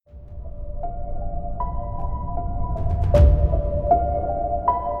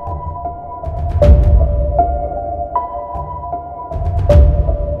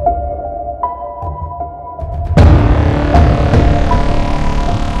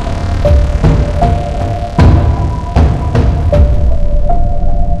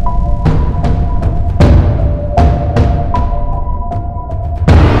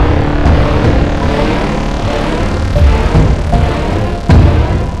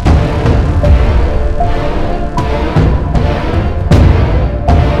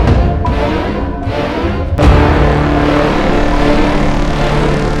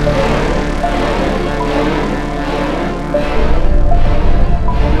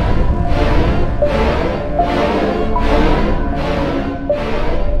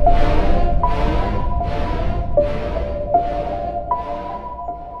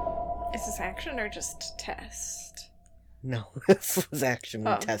No, this was actually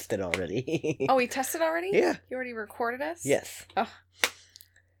Oh. tested already. Oh, we tested already? Yeah. You already recorded us? Yes. Oh.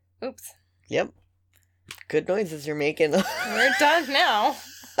 Oops. Yep. Good noises you're making. We're done now.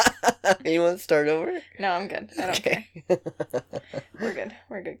 You want to start over? No, I'm good. I don't care. We're good.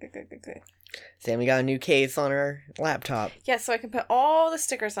 We're good. Good. Sammy got a new case on her laptop. Yeah, so I can put all the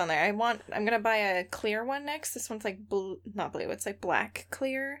stickers on there. I'm gonna buy a clear one next. This one's like blue, not blue. It's like black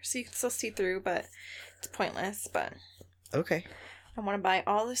clear, so you can still see through, but it's pointless. But Okay. I want to buy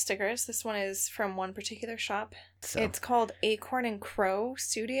all the stickers. This one is from one particular shop. So. It's called Acorn and Crow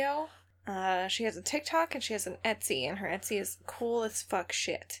Studio. She has a TikTok and she has an Etsy, and her Etsy is cool as fuck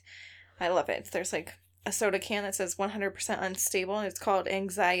shit. I love it. There's like a soda can that says 100% unstable, and it's called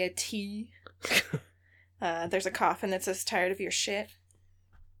Anxiety. There's a coffin that says tired of your shit.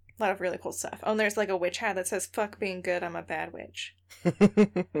 A lot of really cool stuff. Oh, and there's like a witch hat that says fuck being good, I'm a bad witch.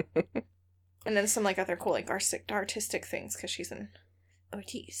 And then some like other cool like artistic things because she's an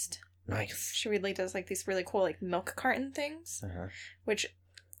artiste. Nice. She really does like these really cool like milk carton things, Uh-huh. which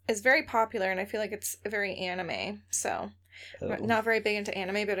is very popular, and I feel like it's very anime. So I'm not very big into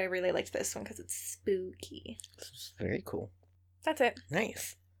anime, but I really liked this one because it's spooky. It's very cool. That's it.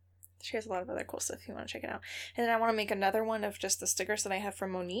 Nice. She has a lot of other cool stuff if you want to check it out. And then I want to make another one of just the stickers that I have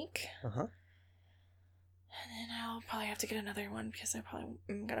from Monique. Uh-huh. And then I'll probably have to get another one because I'm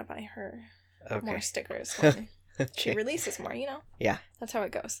going to buy her Okay. more stickers when she Okay. releases more, you know? Yeah. That's how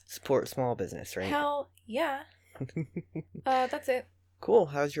it goes. Support small business, right? Hell yeah. That's it. Cool.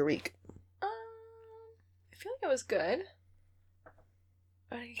 How's your week? I feel like it was good.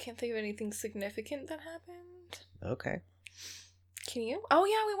 But I can't think of anything significant that happened. Okay. Can you? Oh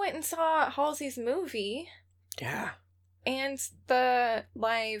yeah, we went and saw Halsey's movie. Yeah. And the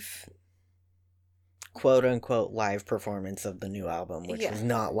live... quote-unquote live performance of the new album, which was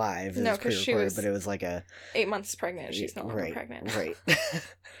not live. It No, was 'cause she pre-recorded, was but it was like a... 8 months pregnant. She's no longer pregnant. Right.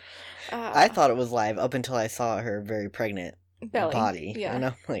 I thought it was live up until I saw her very pregnant belly. body. Yeah. And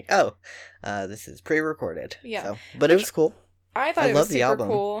I'm like, oh, this is pre-recorded. Yeah. So, but it was cool. I thought I it love was the super album.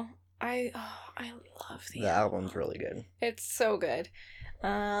 cool. I love the album's really good. It's so good.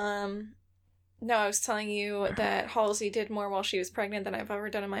 No, I was telling you that Halsey did more while she was pregnant than I've ever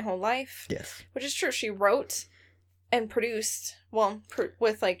done in my whole life. Yes. Which is true. She wrote and produced,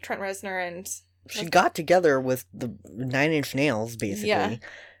 with like Trent Reznor and... She got together with the Nine Inch Nails, basically. Yeah.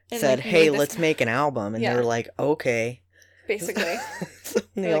 Said, like, hey, let's make an album. And Yeah. they were like, okay. Basically. So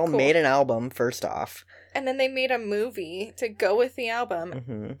they Really all cool. made an album, first off. And then they made a movie to go with the album.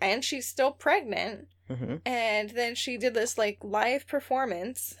 Mm-hmm. And she's still pregnant. Mm-hmm. And then she did this like live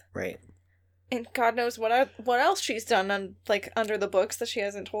performance. Right. And God knows what else she's done on like under the books that she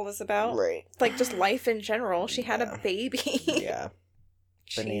hasn't told us about. Right. Like just life in general. She had Yeah. a baby. Yeah.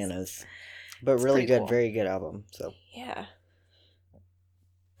 Jeez. Bananas. But It's really pretty good, cool. very good album. So Yeah.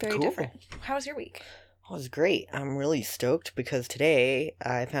 Very Cool. different. How was your week? it was great. I'm really stoked because today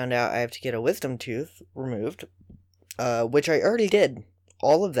I found out I have to get a wisdom tooth removed, which I already did.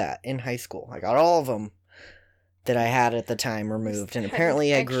 All of that in high school. I got all of them that I had at the time removed, and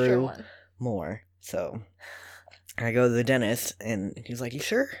apparently I Extra grew one. more. So I go to the dentist, and he's like, "You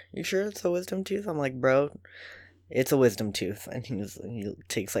sure? You sure it's a wisdom tooth?" I'm like, "Bro, it's a wisdom tooth." And he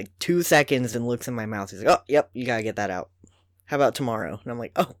takes like 2 seconds and looks in my mouth. He's like, "Oh, yep, you gotta get that out. How about tomorrow?" And I'm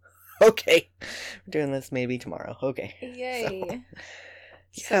like, "Oh, okay. We're doing this maybe tomorrow. Okay." Yay.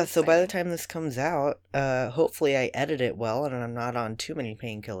 Yeah, so by the time this comes out, hopefully I edit it well and I'm not on too many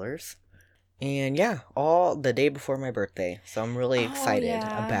painkillers. And yeah, all the day before my birthday. So I'm really excited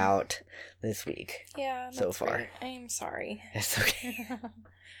yeah. about this week. Yeah, that's so far. great. I am sorry. It's okay.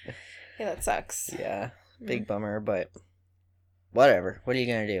 Yeah, that sucks. Yeah, big bummer, but whatever. What are you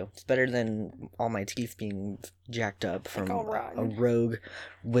going to do? It's better than all my teeth being jacked up from all rotten. a rogue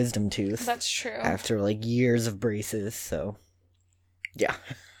wisdom tooth. That's true. After like years of braces, so yeah,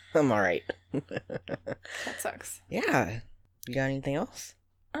 I'm alright. That sucks. Yeah. You got anything else?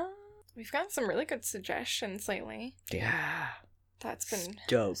 We've gotten some really good suggestions lately. Yeah. That's been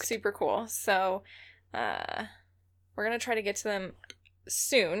Stoked. super cool. So, we're gonna try to get to them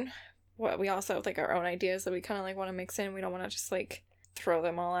soon. We also have like our own ideas that we kind of like want to mix in. We don't want to just like throw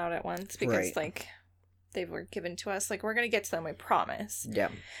them all out at once because Right. like they were given to us. Like we're gonna get to them, I promise. Yeah.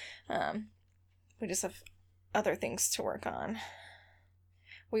 We just have other things to work on.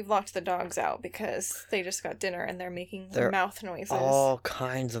 We've locked the dogs out because they just got dinner and they're making mouth noises. All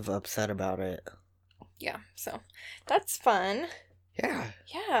kinds of upset about it. Yeah, so that's fun. Yeah.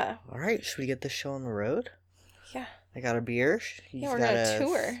 Yeah. Alright, should we get this show on the road? Yeah. I got a beer. He's Yeah, we're got gonna a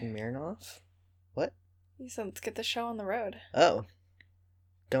tour. Smirnoff. What? You said let's get the show on the road. Oh.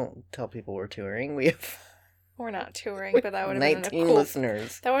 Don't tell people we're touring. We have We're not touring, but that would have been a 19 cool...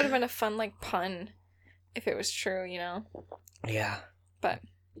 listeners. That would have been a fun, like, pun if it was true, you know? Yeah. But.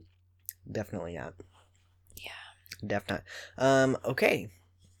 Definitely not. Yeah. Definitely. Okay.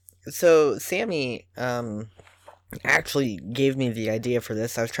 So, Sami, actually gave me the idea for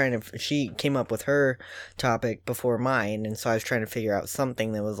this. She came up with her topic before mine, and so I was trying to figure out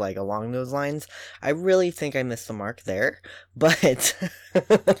something that was like along those lines. I really think I missed the mark there, but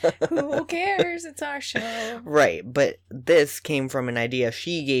who cares? It's our show. Right, but this came from an idea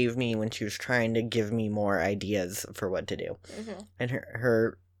she gave me when she was trying to give me more ideas for what to do. Mm-hmm. And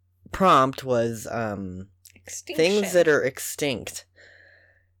her prompt was things that are extinct.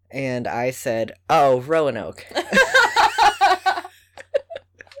 And I said, oh, Roanoke.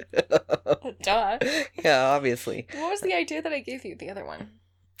 Duh. Yeah, obviously. What was the idea that I gave you, the other one?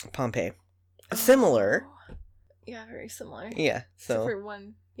 Pompeii. Similar. Yeah, very similar. Yeah, so. Except for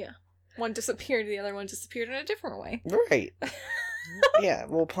one, yeah. One disappeared, the other one disappeared in a different way. Right. Yeah,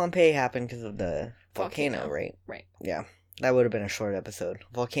 well, Pompeii happened because of the volcano, right? Right. Yeah, that would have been a short episode.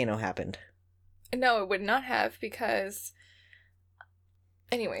 Volcano happened. No, it would not have, because...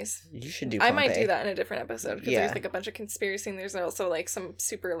 Anyways. You should do Pompeii. I might do that in a different episode, because there's, like, a bunch of conspiracy, and there's also, like, some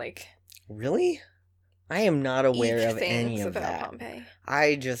super, like... Really? I am not aware of any of that. Pompeii.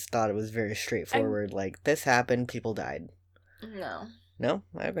 I just thought it was very straightforward. Like, this happened, people died. No. No?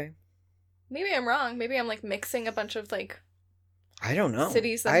 Okay. Maybe I'm wrong. Maybe I'm, like, mixing a bunch of, like... I don't know.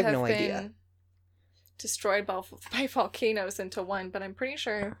 Cities that I have have no been idea. Destroyed by volcanoes into one, but I'm pretty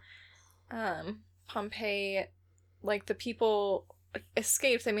sure Pompeii, like, the people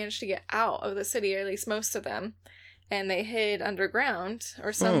escaped. They managed to get out of the city, or at least most of them, and they hid underground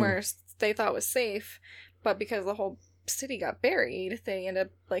or somewhere they thought was safe, but because the whole city got buried, they ended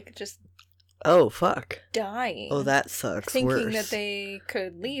up, like, just oh, fuck. dying. Oh, that sucks. Thinking that they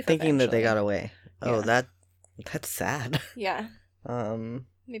could leave Thinking eventually. that they got away. Oh, yeah. That's sad. Yeah.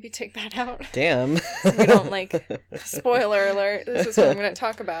 Maybe take that out. Damn. So we don't, like, spoiler alert, this is what I'm going to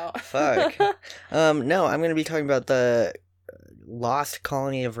talk about. Fuck. No, I'm going to be talking about the lost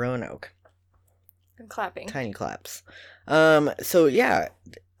colony of Roanoke. I'm clapping. Tiny claps. So yeah.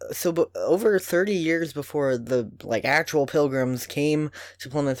 So over 30 years before the, like, actual pilgrims came to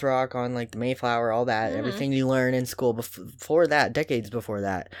Plymouth Rock on, like, the Mayflower, all that, everything you learn in school before that, decades before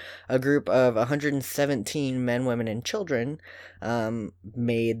that, a group of 117 men, women, and children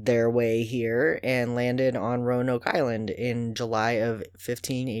made their way here and landed on Roanoke Island in July of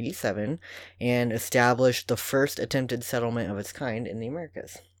 1587 and established the first attempted settlement of its kind in the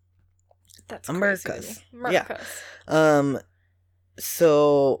Americas. That's Americas. Americas. Yeah.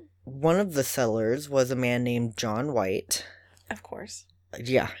 So, one of the settlers was a man named John White. Of course.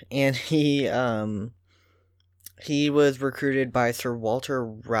 Yeah, and he was recruited by Sir Walter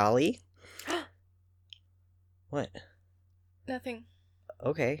Raleigh. What? Nothing.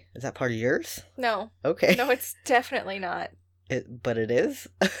 Okay, is that part of yours? No. Okay. No, it's definitely not. But it is?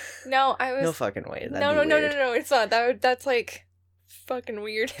 No, I was... No fucking way. No, it's not. That's, like, fucking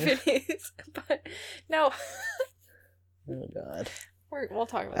weird if it is. But, no. Oh, God. We'll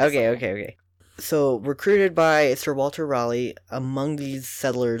talk about this. Okay. So, recruited by Sir Walter Raleigh, among these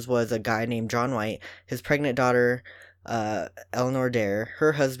settlers was a guy named John White, his pregnant daughter, Eleanor Dare,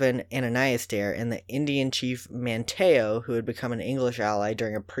 her husband, Ananias Dare, and the Indian chief Manteo, who had become an English ally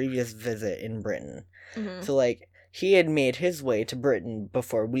during a previous visit in Britain. Mm-hmm. So, like, he had made his way to Britain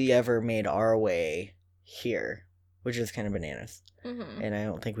before we ever made our way here, which is kind of bananas. Mm-hmm. And I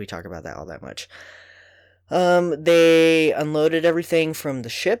don't think we talk about that all that much. They unloaded everything from the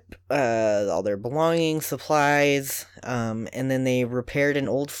ship, all their belongings, supplies, and then they repaired an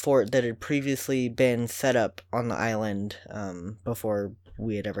old fort that had previously been set up on the island, before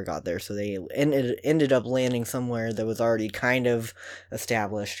we had ever got there. So they ended up landing somewhere that was already kind of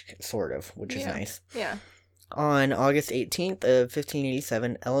established, sort of, which is nice. Yeah. On August 18th of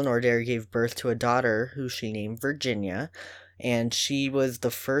 1587, Eleanor Dare gave birth to a daughter who she named Virginia, and she was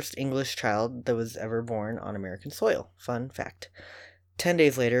the first English child that was ever born on American soil. Fun fact. 10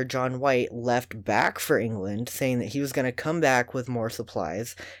 days later, John White left back for England, saying that he was going to come back with more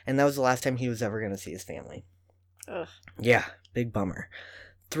supplies, and that was the last time he was ever going to see his family. Ugh. Yeah, big bummer.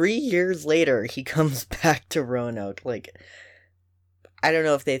 3 years later, he comes back to Roanoke. Like, I don't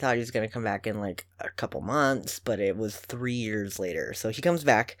know if they thought he was going to come back in, like, a couple months, but it was 3 years later. So he comes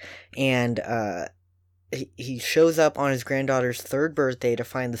back, and he shows up on his granddaughter's 3rd birthday to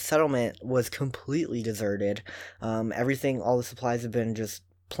find the settlement was completely deserted. Everything, all the supplies have been just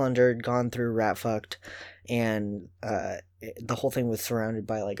plundered, gone through, rat-fucked, and the whole thing was surrounded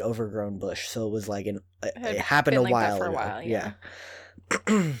by, like, overgrown bush. So it was like it happened a like while that for ago. A while, yeah.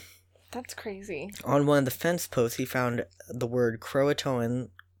 That's crazy. On one of the fence posts, he found the word Croatoan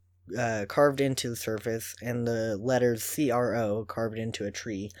carved into the surface and the letters CRO carved into a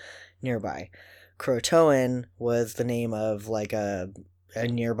tree nearby. Croatoan was the name of like a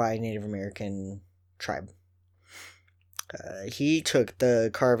nearby Native American tribe. He took the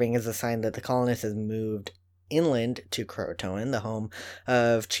carving as a sign that the colonists had moved inland to Croatoan, the home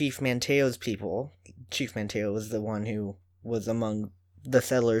of Chief Manteo's people. Chief Manteo was the one who was among the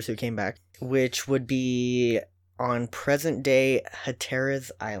settlers who came back, which would be on present-day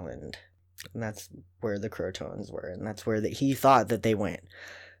Hatteras Island. And that's where the Croatoans were, and that's where he thought that they went.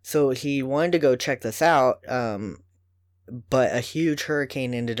 So he wanted to go check this out, but a huge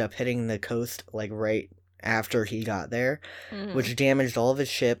hurricane ended up hitting the coast, like, right after he got there, which damaged all of his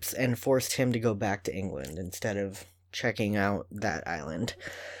ships and forced him to go back to England instead of checking out that island.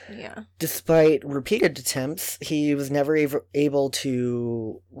 Yeah. Despite repeated attempts, he was never able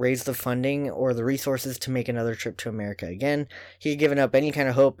to raise the funding or the resources to make another trip to America again. He had given up any kind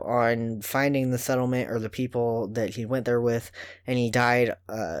of hope on finding the settlement or the people that he went there with, and he died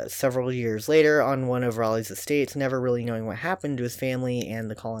several years later on one of Raleigh's estates, never really knowing what happened to his family and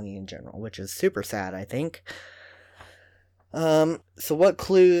the colony in general, which is super sad, I think. So what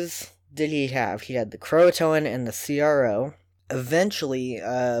clues did he have? He had the Croatoan and the CRO. Eventually,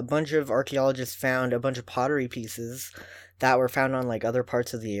 a bunch of archaeologists found a bunch of pottery pieces that were found on like other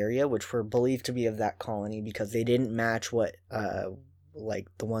parts of the area, which were believed to be of that colony because they didn't match what like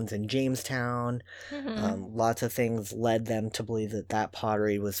the ones in Jamestown. Lots of things led them to believe that that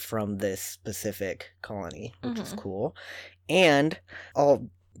pottery was from this specific colony, which is cool. And I'll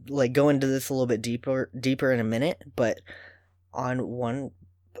like go into this a little bit deeper in a minute, but on one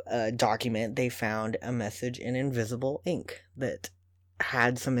document, they found a message in invisible ink that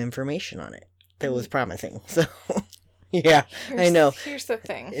had some information on it that was promising. So, yeah, I know. Here's the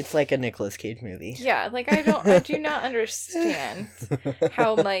thing. It's like a Nicolas Cage movie. Yeah, like I do not understand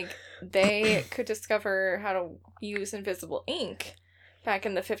how like they could discover how to use invisible ink back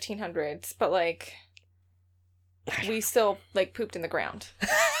in the 1500s, but like we still like pooped in the ground.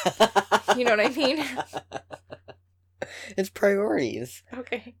 You know what I mean? It's priorities.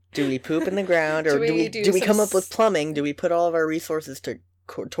 Okay. Do we poop in the ground, or do we come up with plumbing? Do we put all of our resources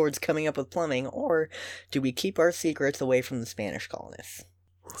towards coming up with plumbing, or do we keep our secrets away from the Spanish colonists?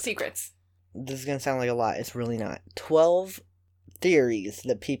 Secrets. This is going to sound like a lot. It's really not. 12 theories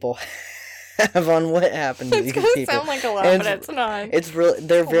that people have on what happened to these people. It's going to sound like a lot, but it's not. It's really,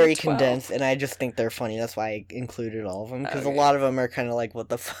 they're very 12. condensed, and I just think they're funny. That's why I included all of them, because a lot of them are kind of like, what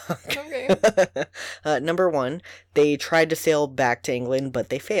the fuck? Okay. Number 1, they tried to sail back to England, but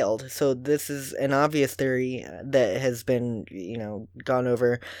they failed. So this is an obvious theory that has been, gone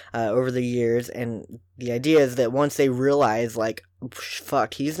over the years, and the idea is that once they realize, like,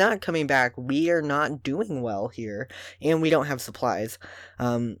 fuck, he's not coming back, we are not doing well here, and we don't have supplies,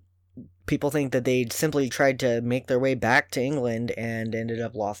 people think that they simply tried to make their way back to England and ended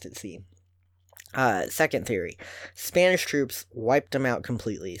up lost at sea. Second theory, Spanish troops wiped them out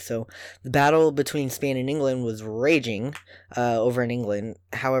completely. So the battle between Spain and England was raging over in England.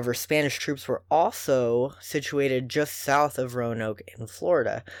 However, Spanish troops were also situated just south of Roanoke in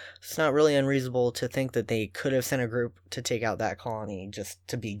Florida. It's not really unreasonable to think that they could have sent a group to take out that colony just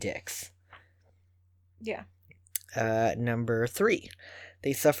to be dicks. Yeah. Number 3.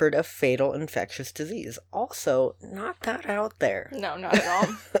 They suffered a fatal infectious disease. Also, not that out there. No, not at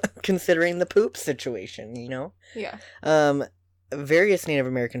all. Considering the poop situation, Yeah. Various Native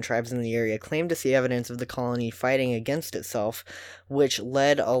American tribes in the area claimed to see evidence of the colony fighting against itself, which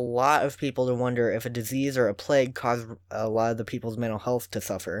led a lot of people to wonder if a disease or a plague caused a lot of the people's mental health to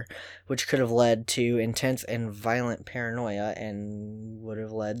suffer, which could have led to intense and violent paranoia and would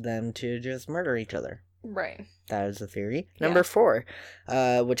have led them to just murder each other. Right. That is a theory. Number 4,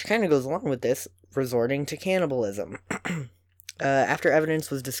 which kind of goes along with this, resorting to cannibalism. After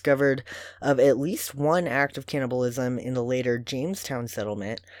evidence was discovered of at least one act of cannibalism in the later Jamestown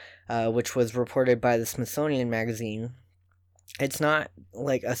settlement, which was reported by the Smithsonian Magazine, it's not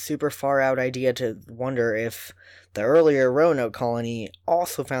like a super far out idea to wonder if the earlier Roanoke colony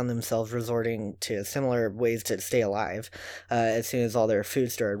also found themselves resorting to similar ways to stay alive as soon as all their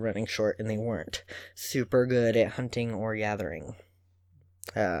food started running short and they weren't super good at hunting or gathering,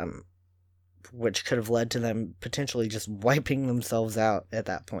 which could have led to them potentially just wiping themselves out at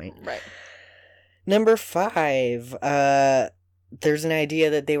that point. Right. Number 5, there's an idea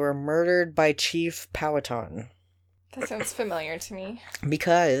that they were murdered by Chief Powhatan. That sounds familiar to me.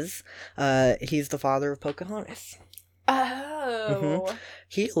 Because he's the father of Pocahontas. Oh. Oh.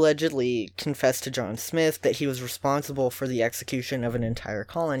 He allegedly confessed to John Smith that he was responsible for the execution of an entire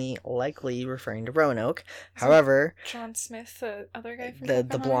colony, likely referring to Roanoke. However, John Smith, the other guy from the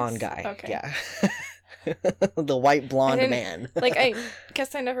Pocahontas? blonde guy, Okay. yeah. The white blonde man. Like, I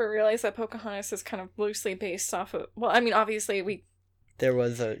guess I never realized that Pocahontas is kind of loosely based off of... Well, I mean, obviously, There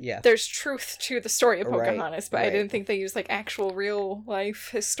was there's truth to the story of Pocahontas, but right. I didn't think they used, like, actual real-life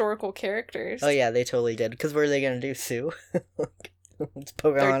historical characters. Oh, yeah, they totally did. Because what are they going to do, sue? Is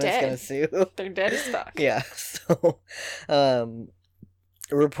Pocahontas going to sue? They're dead as fuck. Yeah, so...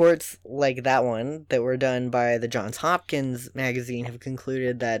 reports like that one that were done by the Johns Hopkins magazine have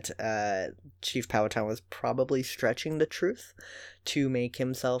concluded that Chief Powhatan was probably stretching the truth to make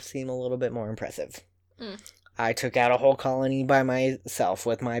himself seem a little bit more impressive. I took out a whole colony by myself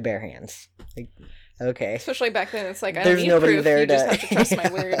with my bare hands. Like, okay. Especially back then, it's like, I There's don't need nobody proof, there you to... just have to trust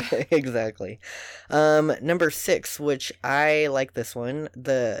my word. Exactly. Number 6, which I like this one,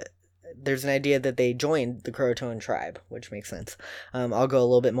 there's an idea that they joined the Croatoan tribe, which makes sense. I'll go a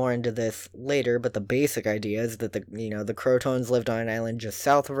little bit more into this later, but the basic idea is that the Croatoans lived on an island just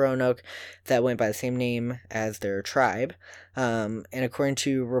south of Roanoke that went by the same name as their tribe. And according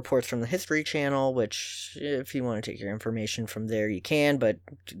to reports from the History Channel, which if you want to take your information from there, you can, but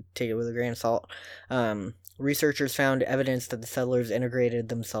take it with a grain of salt. Researchers found evidence that the settlers integrated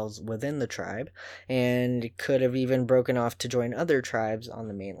themselves within the tribe and could have even broken off to join other tribes on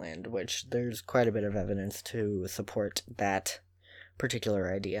the mainland, which there's quite a bit of evidence to support that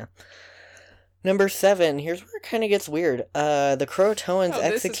particular idea. Number 7, here's where it kind of gets weird. The Croatoans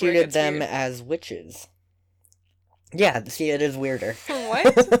executed them weird. as witches. Yeah, see, it is weirder.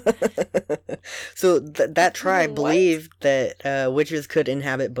 What? So that tribe believed that witches could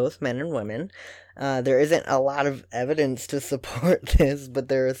inhabit both men and women. There isn't a lot of evidence to support this, but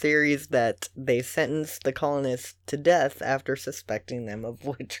there are theories that they sentenced the colonists to death after suspecting them of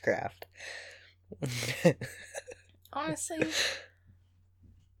witchcraft. Honestly...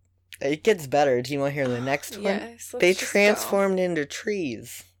 It gets better. Do you want to hear the next one? Yes, They transformed into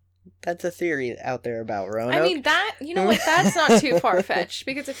trees. That's a theory out there about Roanoke. I mean, you know what, that's not too far-fetched,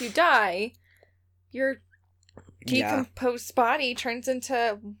 because if you die, your decomposed body turns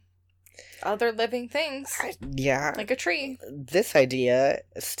into other living things. Yeah. Like a tree. This idea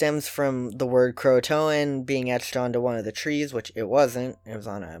stems from the word Croatoan being etched onto one of the trees, which it wasn't. It was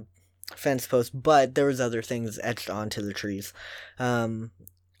on a fence post, but there was other things etched onto the trees on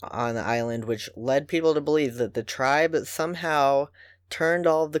the island, which led people to believe that the tribe somehow turned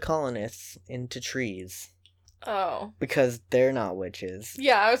all of the colonists into trees. Oh. Because they're not witches.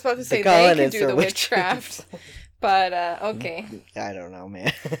 Yeah, I was about to say they can do the witchcraft. But, okay. I don't know,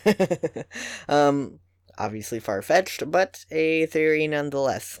 man. Obviously far-fetched, but a theory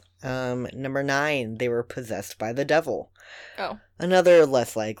nonetheless. Number 9, they were possessed by the devil. Oh. Another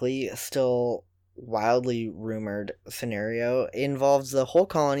less likely, still wildly rumored scenario involves the whole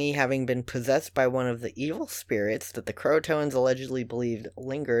colony having been possessed by one of the evil spirits that the Croatoans allegedly believed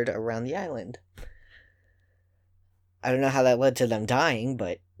lingered around the island. I don't know how that led to them dying,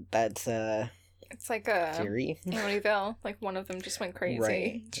 but that's it's like a theory. Amityville. Like one of them just went crazy.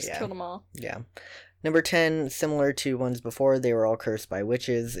 Right. Just killed them all. Yeah. Number 10, similar to ones before, they were all cursed by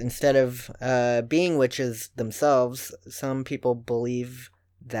witches. Instead of being witches themselves, some people believe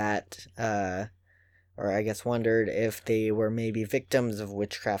that or I guess wondered if they were maybe victims of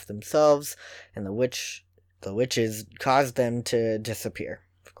witchcraft themselves, and the witches caused them to disappear,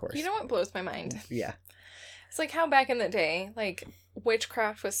 of course. You know what blows my mind? Yeah. It's like how back in the day, like,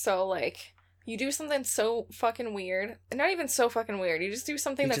 witchcraft was so, like, you do something so fucking weird, and not even so fucking weird, you just do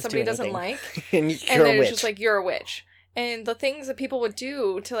something that somebody doesn't like, and then it's just like, you're a witch. And the things that people would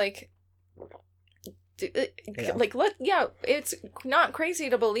do to, like... it's not crazy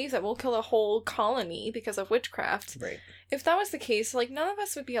to believe that we'll kill a whole colony because of witchcraft. Right. If that was the case, like, none of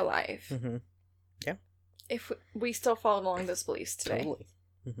us would be alive. Mm-hmm. Yeah. If we still followed along those beliefs today. Totally.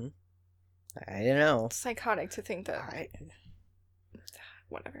 Mm-hmm. I don't know. It's psychotic to think that.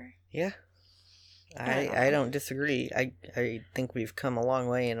 Whatever. Yeah. I don't disagree. I think we've come a long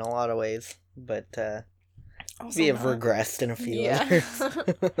way in a lot of ways, but we have regressed in a few others.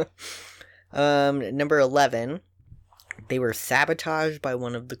 Number 11, they were sabotaged by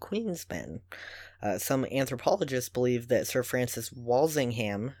one of the Queen's men. Some anthropologists believe that Sir Francis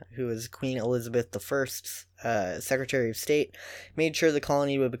Walsingham, who was Queen Elizabeth I's Secretary of State, made sure the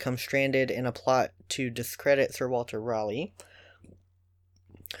colony would become stranded in a plot to discredit Sir Walter Raleigh,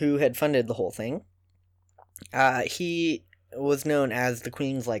 who had funded the whole thing. He was known as the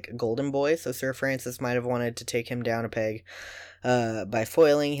Queen's, like, golden boy, so Sir Francis might have wanted to take him down a peg. by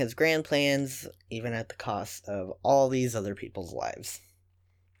foiling his grand plans, even at the cost of all these other people's lives.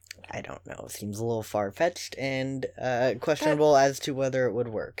 I don't know. Seems a little far-fetched and questionable as to whether it would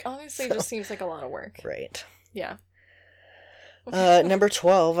work. Honestly, it just seems like a lot of work. Right. Yeah. Number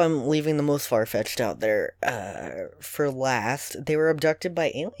 12, I'm leaving the most far-fetched out there for last. They were abducted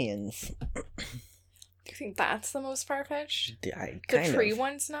by aliens. You think that's the most far-fetched? The tree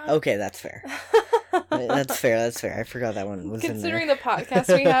one's not? Okay, that's fair. That's fair. I forgot that one was Considering in there. the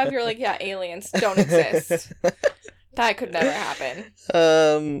podcast we have, you're like, yeah, aliens don't exist. That could never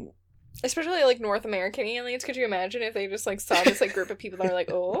happen. Especially, like, North American aliens. Could you imagine if they just, like, saw this, like, group of people that are like,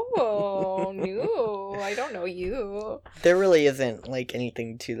 oh, no, I don't know you. There really isn't, like,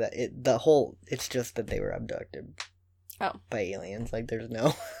 anything to that. It's just that they were abducted. Oh. By aliens. Like, there's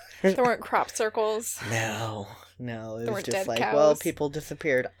no... There weren't crop circles. No. It was just like, cows. well, people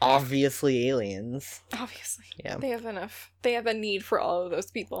disappeared. Obviously aliens. Obviously. Yeah. They have enough. They have a need for all of those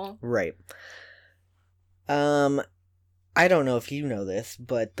people. Right. I don't know if you know this,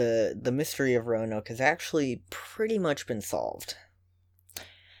 but the mystery of Roanoke has actually pretty much been solved.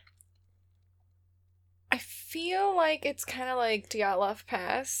 I feel like it's kind of like Dyatlov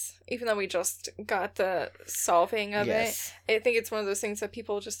Pass, even though we just got the solving of it. I think it's one of those things that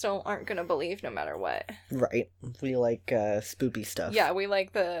people just aren't going to believe no matter what. Right. We like spoopy stuff. Yeah, we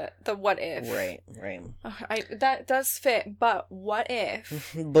like the what if. Right. That does fit, but what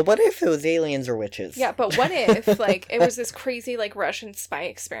if? But what if it was aliens or witches? Yeah, but what if, like, it was this crazy, like, Russian spy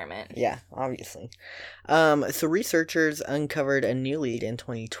experiment? Yeah, obviously. So researchers uncovered a new lead in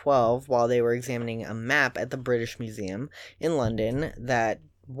 2012 while they were examining a map at the British Museum in London that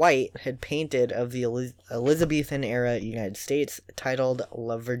White had painted of the Elizabethan-era United States, titled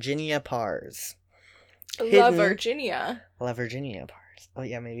La Virginia Pars. La Virginia? La Virginia Pars. Oh,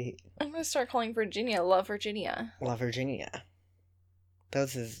 yeah, maybe. I'm going to start calling Virginia La Virginia. La Virginia. That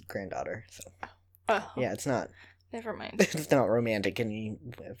was his granddaughter, so. Oh. Yeah, it's not. Never mind. It's not romantic in any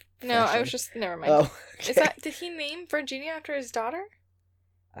fashion. No, I was just... Never mind. Oh, okay. Did he name Virginia after his daughter?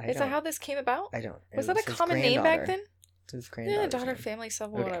 Is that how this came about? I don't. Was that a common name back then? His granddaughter. Yeah, daughter, family,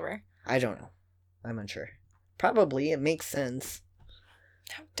 stuff, Okay. whatever. I don't know. I'm unsure. Probably. It makes sense.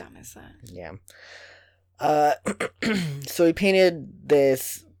 How dumb is that? Yeah. So he painted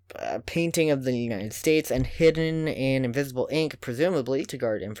this painting of the United States and hidden in invisible ink, presumably to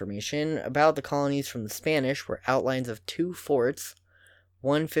guard information about the colonies from the Spanish, were outlines of two forts,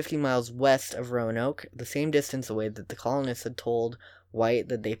 one 50 miles west of Roanoke, the same distance away that the colonists had told White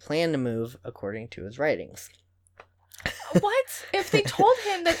that they planned to move, according to his writings. What? If they told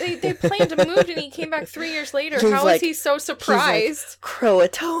him that they planned to move and he came back 3 years later, how is he so surprised? He's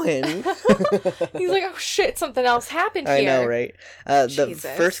like, Croatoan! He's like, oh shit, something else happened here. I know, right? The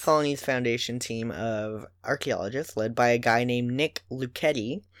Jesus. First Colonies Foundation team of archaeologists, led by a guy named Nick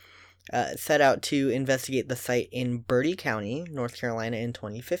Lucchetti, set out to investigate the site in Bertie County, North Carolina, in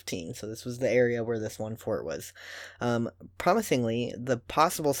 2015. So this was the area where this one fort was. Promisingly, the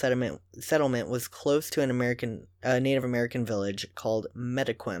possible settlement was close to a Native American village called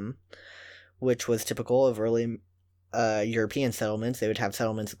Metaquem, which was typical of early European settlements. They would have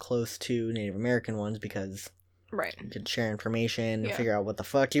settlements close to Native American ones because right. you could share information and Yeah. figure out what the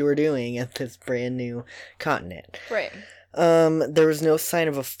fuck you were doing at this brand new continent. Right. There was no sign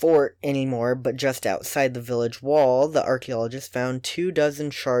of a fort anymore, but just outside the village wall, the archaeologists found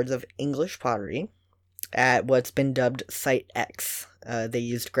 24 shards of English pottery at what's been dubbed Site X. They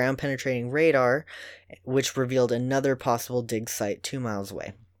used ground-penetrating radar, which revealed another possible dig site 2 miles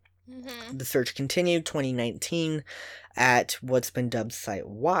away. Mm-hmm. The search continued 2019 at what's been dubbed Site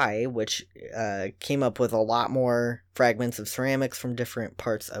Y, which came up with a lot more fragments of ceramics from different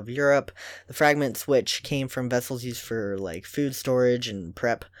parts of Europe. The fragments, which came from vessels used for like food storage and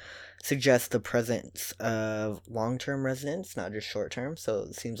prep, suggest the presence of long-term residents, not just short-term. So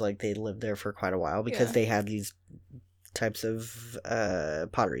it seems like they lived there for quite a while because they had these types of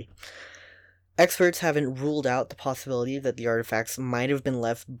pottery. Experts haven't ruled out the possibility that the artifacts might have been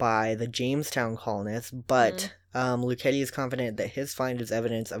left by the Jamestown colonists, but Lucchetti is confident that his find is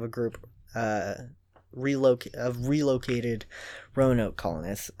evidence of a group relocated Roanoke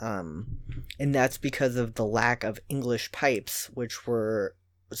colonists, and that's because of the lack of English pipes, which were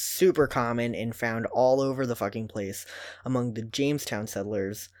super common and found all over the fucking place among the Jamestown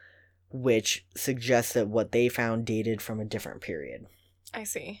settlers, which suggests that what they found dated from a different period. I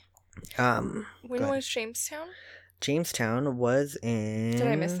see. When was Jamestown? Jamestown was in... Did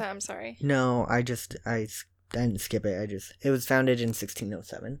I miss that? I'm sorry. No, I didn't skip it. It was founded in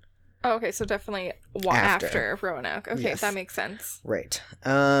 1607. Oh, okay, so definitely after Roanoke. Okay, Yes. that makes sense. Right.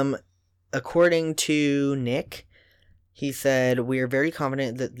 According to Nick, He said, "We are very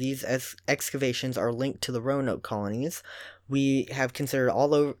confident that these excavations are linked to the Roanoke colonies. We have considered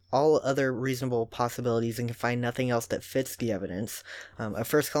all other reasonable possibilities and can find nothing else that fits the evidence." A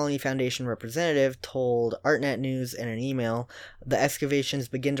First Colony Foundation representative told ArtNet News in an email, "The excavations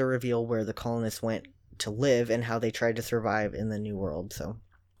begin to reveal where the colonists went to live and how they tried to survive in the New World." So,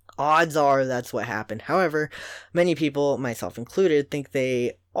 odds are that's what happened. However, many people, myself included, think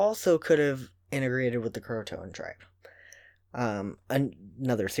they also could have integrated with the Croatoan tribe.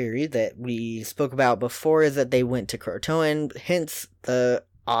 Another theory that we spoke about before is that they went to Croatoan, hence the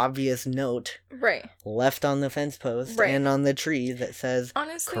obvious note left on the fence post and on the tree that says,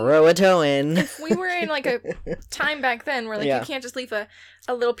 honestly, Croatoan. If we were in like a time back then where like you can't just leave a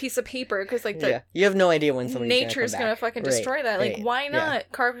little piece of paper because like you have no idea when somebody's nature's gonna fucking destroy that. Like why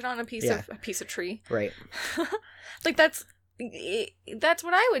not carve it on a piece of tree? Right. Like that's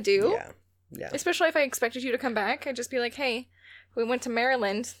what I would do. Yeah. Especially if I expected you to come back, I'd just be like, hey, we went to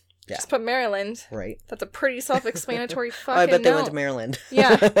Maryland. Yeah. Just put Maryland. Right. That's a pretty self-explanatory fucking I bet they went to Maryland.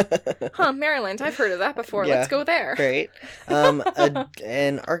 Yeah. Maryland. I've heard of that before. Yeah. Let's go there. Right.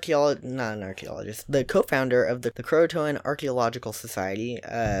 An archaeologist, not an archaeologist, the co-founder of the Croatoan Archaeological Society,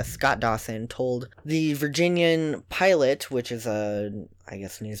 Scott Dawson, told the Virginian Pilot, which is a, I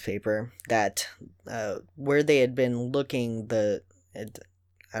guess, newspaper, that where they had been looking,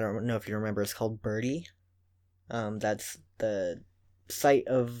 I don't know if you remember, it's called Birdie. That's the site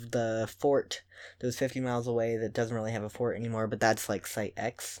of the fort that was 50 miles away that doesn't really have a fort anymore, but that's like Site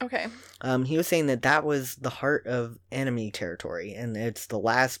X. Okay. He was saying that was the heart of enemy territory, and it's the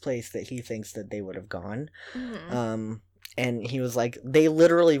last place that he thinks that they would have gone. Mm-hmm. And he was like, they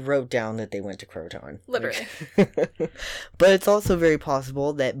literally wrote down that they went to Croatoan. Literally. But it's also very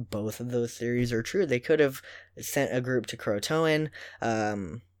possible that both of those theories are true. They could have sent a group to Croatoan.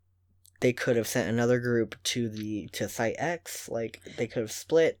 They could have sent another group to Site X. Like, they could have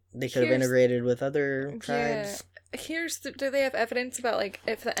split. They could have integrated with other tribes. Yeah. Do they have evidence about, like,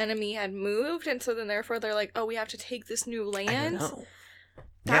 if the enemy had moved, and so then therefore they're like, oh, we have to take this new land? I don't know.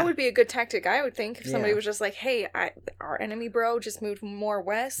 That would be a good tactic, I would think, if somebody was just like, hey, our enemy bro just moved more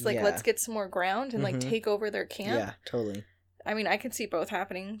west. Like, let's get some more ground and, like, take over their camp. Yeah, totally. I mean, I can see both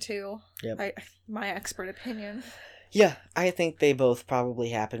happening, too. Yep. My expert opinion. Yeah, I think they both probably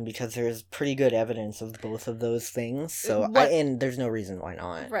happened because there's pretty good evidence of both of those things. So, and there's no reason why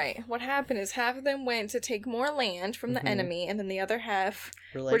not. Right. What happened is half of them went to take more land from the enemy, and then the other half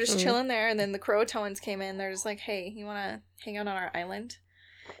were just chilling there, and then the Croatoans came in. They're just like, hey, you want to hang out on our island?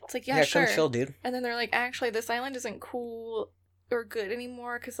 It's like, yeah, sure. Come chill, dude. And then they're like, actually, this island isn't cool or good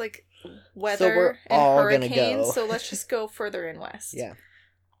anymore because, like, weather and hurricanes, so let's just go further in west. Yeah.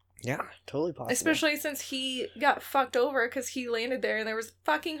 Yeah, totally possible. Especially since he got fucked over because he landed there and there was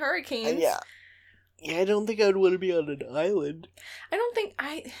fucking hurricanes. Yeah, I don't think I'd want to be on an island. I don't think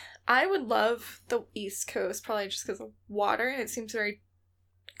I would love the East Coast, probably just because of water, and it seems very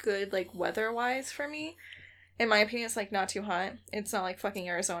good, like, weather-wise for me. In my opinion, it's, like, not too hot. It's not like fucking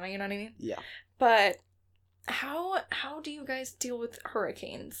Arizona, you know what I mean? Yeah. But how do you guys deal with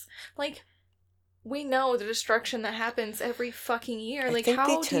hurricanes? Like, we know the destruction that happens every fucking year. Like,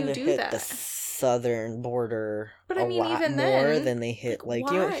 how do you do that? The southern border, but I mean, even more than they hit. Like,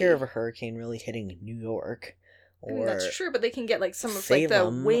 you don't hear of a hurricane really hitting New York. I mean, that's true, but they can get, like, some of, like, the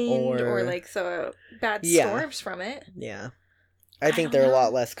wind or like, the bad storms from it. Yeah. I think they're a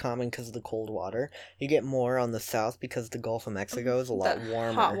lot less common because of the cold water. You get more on the south because the Gulf of Mexico is a lot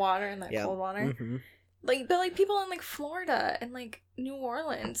warmer. Hot water and that cold water. Mm-hmm. Like, but, like, people in, like, Florida and, like, New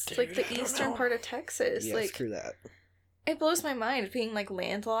Orleans, like, the eastern part of Texas. Yeah, like, screw that. It blows my mind being, like,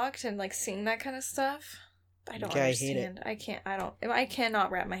 landlocked and, like, seeing that kind of stuff. I don't understand. I hate it. I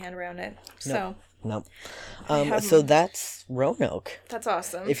cannot wrap my hand around it. So. Nope. So that's Roanoke. That's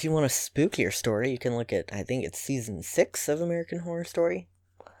awesome. If you want a spookier story, you can look at, I think it's season 6 of American Horror Story.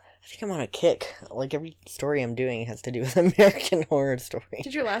 I think I'm on a kick. Like, every story I'm doing has to do with American Horror Story.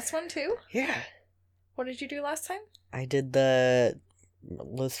 Did your last one, too? Yeah. What did you do last time? I did the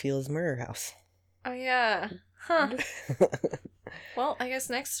Los Feliz Murder House. Oh, yeah. Huh. Well, I guess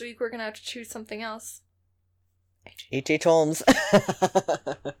next week we're going to have to choose something else. H.H. Holmes.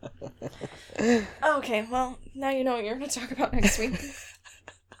 Okay, well, now you know what you're going to talk about next week.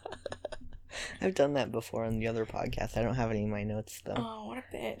 I've done that before on the other podcast. I don't have any of my notes, though. Oh, what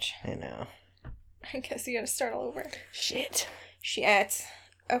a bitch. I know. I guess you gotta start all over. Shit.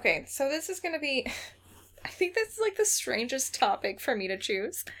 Okay, so this is gonna be... I think this is, like, the strangest topic for me to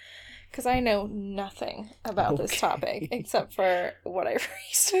choose. Because I know nothing about this topic, except for what I've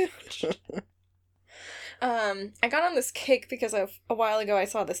researched. I got on this kick because a while ago I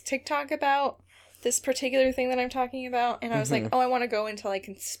saw this TikTok about this particular thing that I'm talking about, and I was like, oh, I want to go into, like,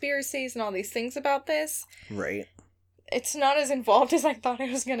 conspiracies and all these things about this. Right. It's not as involved as I thought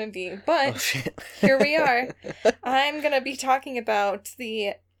it was going to be, but Oh, shit. here we are. I'm going to be talking about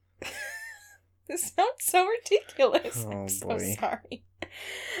the... This sounds so ridiculous. Oh, I'm so boy. sorry.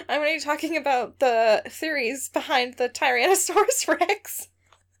 I'm going to be talking about the theories behind the Tyrannosaurus Rex.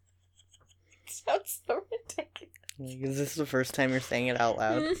 It sounds so ridiculous. Is this the first time you're saying it out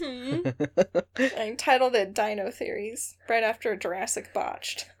loud? Mm-hmm. I titled it Dino Theories, right after Jurassic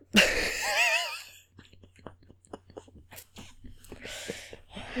botched.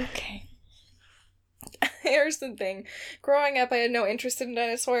 Okay. Here's the thing. Growing up, I had no interest in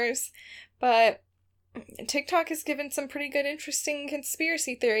dinosaurs, but TikTok has given some pretty good, interesting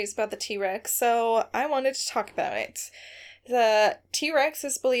conspiracy theories about the T-Rex, so I wanted to talk about it. The T-Rex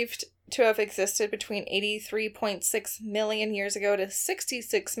is believed to have existed between 83.6 million years ago to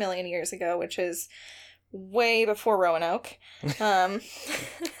 66 million years ago, which is way before Roanoke.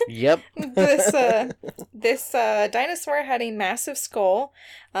 Yep. This dinosaur had a massive skull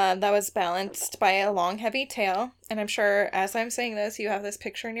that was balanced by a long, heavy tail. And I'm sure as I'm saying this, you have this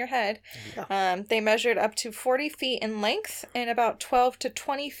picture in your head. Yeah. They measured up to 40 feet in length and about 12 to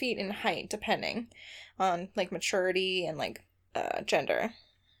 20 feet in height, depending on, like, maturity and, like, gender.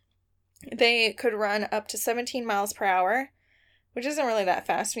 They could run up to 17 miles per hour, which isn't really that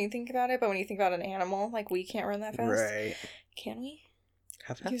fast when you think about it, but when you think about an animal, like, we can't run that fast. Right. Can we?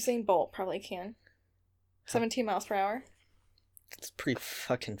 How fast? Usain Bolt probably can. 17 miles per hour. It's pretty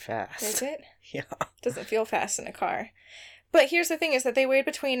fucking fast. Is it? Yeah. Doesn't feel fast in a car. But here's the thing, is that they weighed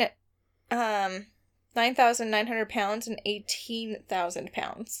between 9,900 pounds and 18,000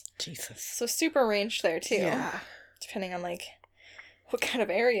 pounds. Jesus. So super range there, too. Yeah. Depending on, like, what kind of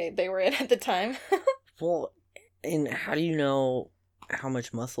area they were in at the time. Well, and how do you know how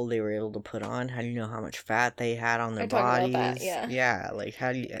much muscle they were able to put on? How do you know how much fat they had on their bodies? About that, yeah. Yeah, like,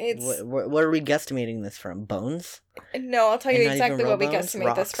 how do you... It's... What are we guestimating this from? Bones? No, I'll tell you And exactly what we bones?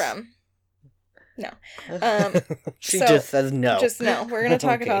 guesstimate this from. No. She just says no. Just no. We're going to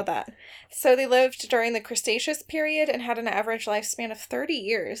talk Okay. about that. So they lived during the Cretaceous period and had an average lifespan of 30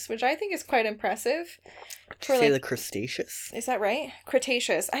 years, which I think is quite impressive. Did you say the Cretaceous? Is that right?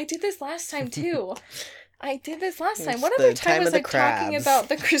 Cretaceous. I did this last time, too. What It's other the time time was of the I talking crabs. about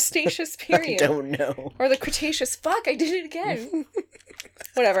the Cretaceous period? I don't know. Or the Cretaceous. Fuck, I did it again.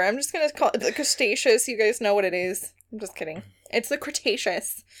 Whatever, I'm just going to call it the Cretaceous. You guys know what it is. I'm just kidding. It's the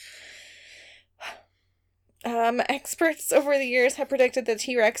Cretaceous. Experts over the years have predicted the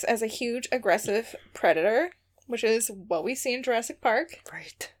T-Rex as a huge, aggressive predator, which is what we see in Jurassic Park.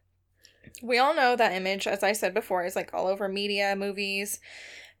 Right. We all know that image, as I said before, is, like, all over media, movies,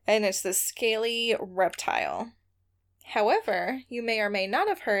 and it's this scaly reptile. However, you may or may not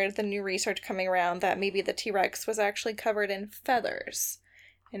have heard the new research coming around that maybe the T-Rex was actually covered in feathers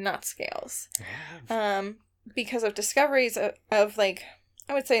and not scales. Because of discoveries of like,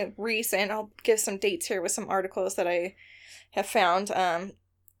 I would say recent, I'll give some dates here with some articles that I have found.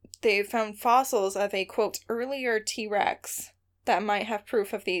 They found fossils of a, quote, earlier T-Rex that might have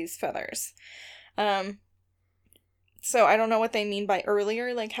proof of these feathers. So I don't know what they mean by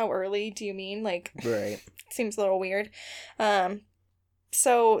earlier. Like, how early do you mean? Like, Right. seems a little weird.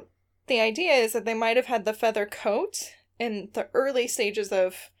 So the idea is that they might have had the feather coat in the early stages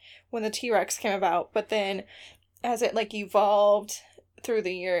of when the T-Rex came about, but then as it, like, evolved through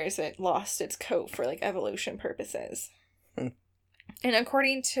the years, it lost its coat for, like, evolution purposes. And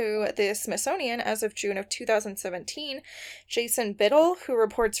according to the Smithsonian, as of June of 2017, Jason Biddle, who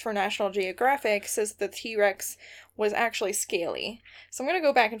reports for National Geographic, says the T-Rex was actually scaly. So I'm going to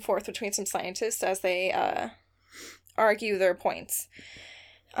go back and forth between some scientists as they argue their points.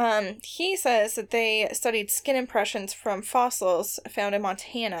 He says that they studied skin impressions from fossils found in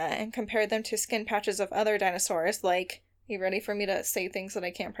Montana and compared them to skin patches of other dinosaurs, like, you ready for me to say things that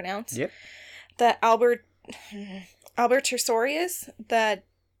I can't pronounce? Yep. The Albertosaurus, the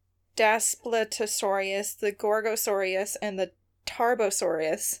Daspletosaurus, the Gorgosaurus, and the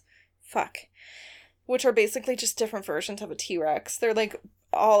Tarbosaurus. Which are basically just different versions of a T-Rex. They're, like,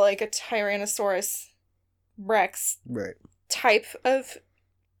 all, like, a Tyrannosaurus Rex Right. type of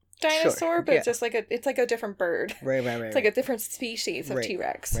dinosaur, Sure, but yeah. it's like a different bird. Right. It's like a different species of Right,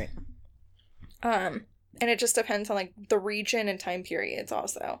 T-Rex. Right. And it just depends on, like, the region and time periods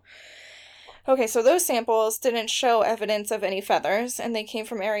also. Okay, so those samples didn't show evidence of any feathers, and they came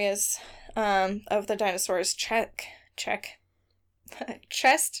from areas of the dinosaur's chest,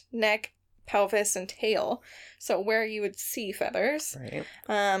 neck, pelvis, and tail. So where you would see feathers. Right.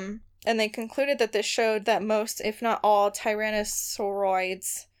 And they concluded that this showed that most, if not all,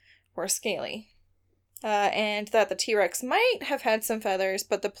 tyrannosauroids were scaly. and that the T-Rex might have had some feathers,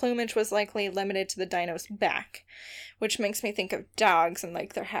 but the plumage was likely limited to the dino's back, which makes me think of dogs and,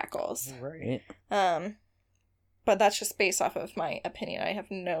 like, their hackles. Right. But that's just based off of my opinion. I have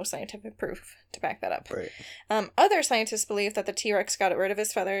no scientific proof to back that up. Right. Other scientists believe that the T-Rex got rid of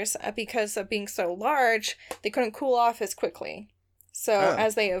his feathers because of being so large, they couldn't cool off as quickly. So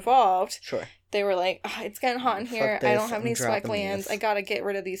as they evolved, Sure. they were like, oh, it's getting hot in here. I don't have any sweat glands. This. I gotta get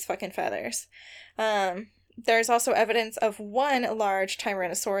rid of these fucking feathers. There's also evidence of one large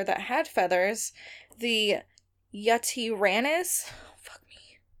tyrannosaur that had feathers. The Yutyrannus. Oh, fuck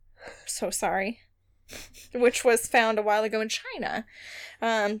me. I'm so sorry. Which was found a while ago in China.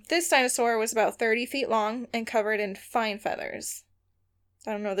 This dinosaur was about 30 feet long and covered in fine feathers.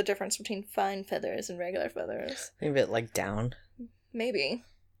 I don't know the difference between fine feathers and regular feathers. Maybe a bit like down. Maybe.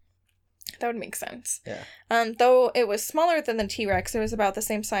 That would make sense. Yeah. Though it was smaller than the T-Rex, it was about the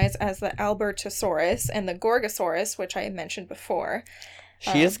same size as the Albertosaurus and the Gorgosaurus, which I had mentioned before.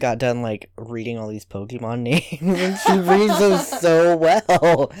 She just got done, like, reading all these Pokemon names, and she reads them so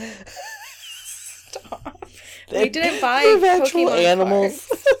well. Stop. We didn't buy actual Pokemon animals.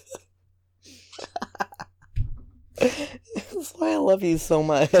 cards. That's why I love you so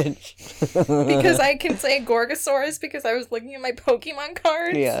much. Because I can say Gorgosaurus because I was looking at my Pokemon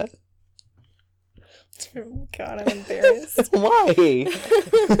cards. Yeah. Oh god, I'm embarrassed. Why?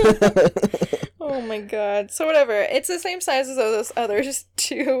 Oh my god. So whatever. It's the same size as those others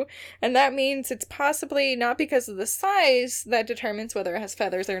too. And that means it's possibly not because of the size that determines whether it has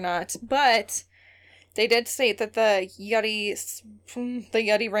feathers or not. But they did state that the Yutyrannus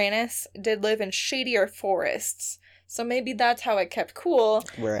did live in shadier forests. So maybe that's how it kept cool.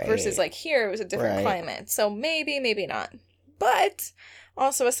 Right. Versus like here, it was a different climate. So maybe, maybe not. But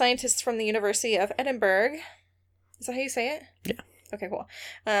also a scientist from the University of Edinburgh. Is that how you say it? Yeah. Okay, cool.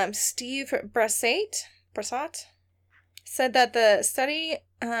 Steve Brassat said that the study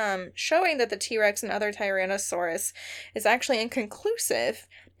showing that the T-Rex and other Tyrannosaurus is actually inconclusive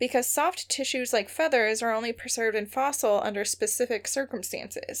because soft tissues like feathers are only preserved in fossil under specific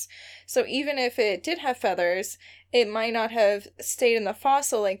circumstances. So even if it did have feathers, it might not have stayed in the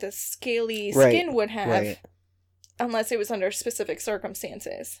fossil like the scaly skin would have unless it was under specific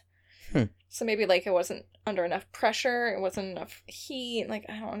circumstances. So maybe like it wasn't under enough pressure, it wasn't enough heat. Like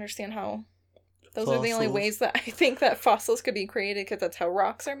I don't understand how those are the only ways that I think that fossils could be created because that's how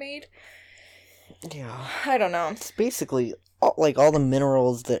rocks are made. Yeah. I don't know. It's basically all the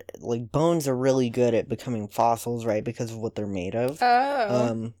minerals that like bones are really good at becoming fossils, right? Because of what they're made of.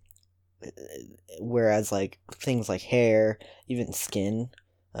 Oh. Whereas like things like hair, even skin,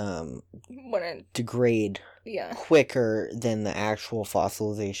 degrade quicker than the actual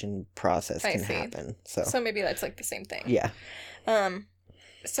fossilization process can happen. So maybe that's like the same thing. Yeah.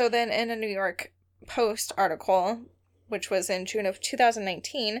 So then in a New York Post article, which was in June of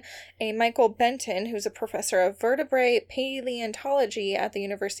 2019, a Michael Benton, who's a professor of vertebrate paleontology at the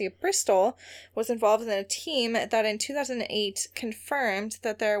University of Bristol, was involved in a team that in 2008 confirmed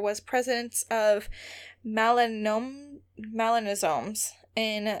that there was presence of melanosomes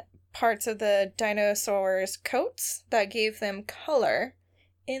in parts of the dinosaurs' coats that gave them color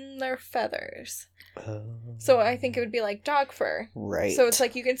in their feathers. So I think it would be like dog fur. Right. So it's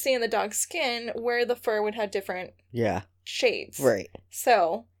like you can see in the dog's skin where the fur would have different shades. Right.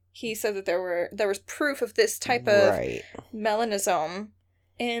 So he said that there was proof of this type of melanosome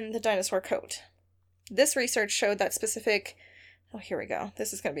in the dinosaur coat. This research showed that specific... Oh, here we go.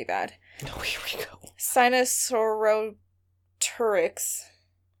 This is going to be bad. Oh, here we go. Sinosauropteryx,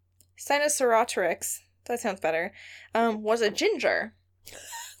 that sounds better, was a ginger.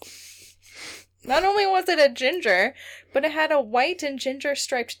 Not only was it a ginger, but it had a white and ginger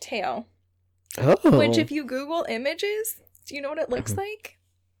striped tail. Oh. Which, if you Google images, do you know what it looks like?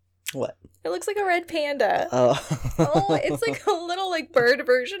 What? It looks like a red panda. Oh. Oh, it's like a little like bird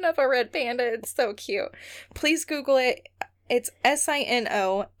version of a red panda. It's so cute. Please Google it. It's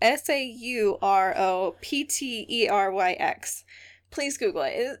Sinosauropteryx. Please Google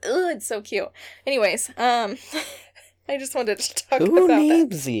it. It's so cute. Anyways, I just wanted to talk about that. Who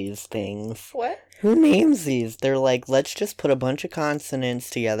names these things? What? Who names these? They're like, let's just put a bunch of consonants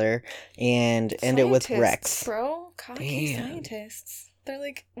together and end it with Rex. Bro, cocky scientists. They're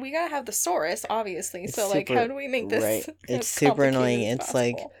like, we gotta have the saurus, obviously. It's so, like, how do we make this? Right. It's super annoying. It's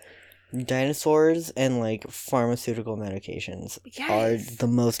like dinosaurs and like pharmaceutical medications are the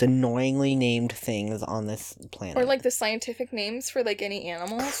most annoyingly named things on this planet. Or like the scientific names for like any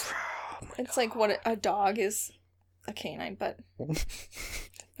animals. It's like what a dog is a canine, but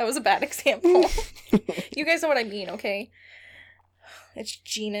that was a bad example. You guys know what I mean, okay? It's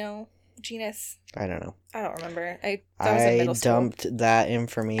Dino. Genus? I don't know. I don't remember. That was in middle school. Dumped that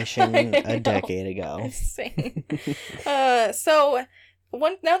information a decade ago. Insane. So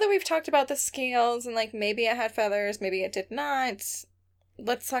now that we've talked about the scales and like maybe it had feathers, maybe it did not,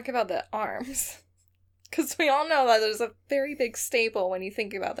 let's talk about the arms. Because we all know that there's a very big staple when you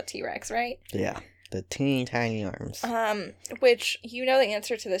think about the T-Rex, right? Yeah, the teeny tiny arms. Which you know the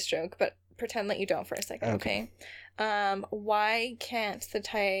answer to this joke, but pretend that you don't for a second, okay? Why can't the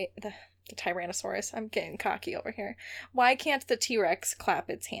Tyrannosaurus, I'm getting cocky over here. Why can't the T-Rex clap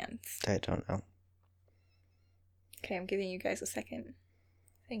its hands? I don't know. Okay, I'm giving you guys a second.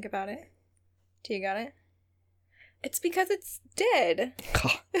 Think about it. Do you got it? It's because it's dead.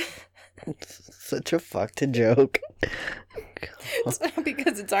 Such a fucked joke. It's not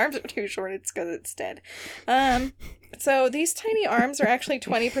because its arms are too short, it's because it's dead. So these tiny arms are actually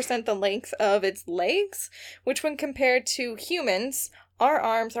 20% the length of its legs, which when compared to humans, our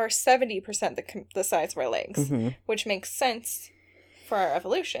arms are 70% the size of our legs, which makes sense for our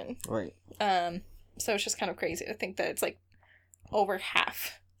evolution. Right. So it's just kind of crazy to think that it's like over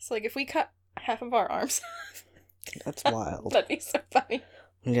half. So like if we cut half of our arms that's wild. That'd be so funny.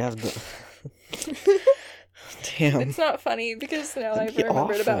 You have the... Damn. It's not funny because now I've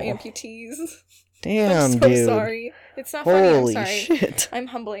remembered about amputees. Damn, I'm so dude. sorry. It's not funny. Holy I'm sorry. shit. I'm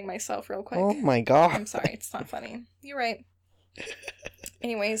humbling myself real quick. Oh my god. I'm sorry. It's not funny. You're right.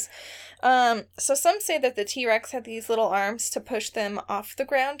 Anyways, so some say that the T-Rex had these little arms to push them off the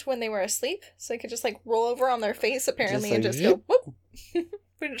ground when they were asleep, so they could just like roll over on their face apparently and just go whoop.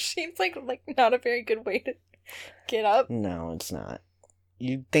 Which seems like not a very good way to get up. No, it's not.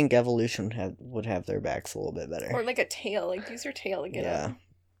 You'd think evolution would have their backs a little bit better. Or like a tail, like use your tail to get up.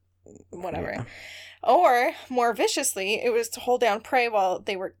 Whatever. Yeah. Or, more viciously, it was to hold down prey while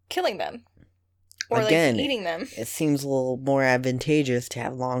they were killing them. Or again, like eating them. It seems a little more advantageous to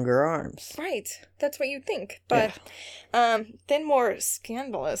have longer arms. Right. That's what you'd think. But then more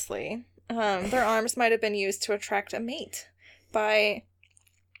scandalously, their arms might have been used to attract a mate by...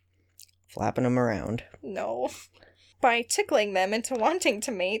 Flapping them around. No. By tickling them into wanting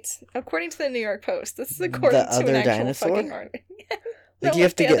to mate, according to the New York Post. This is according to an actual dinosaur? fucking article. Like you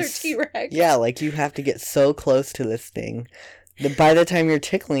have to the get other T-Rex. Yeah, like you have to get so close to this thing that by the time you're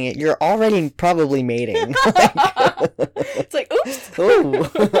tickling it, you're already probably mating. It's like, oops. Ooh.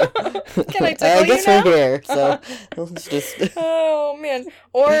 Can I tickle guess you now? we're here, so let's just... Oh, man.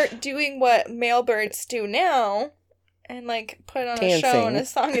 Or doing what male birds do now and, like, put on a show and a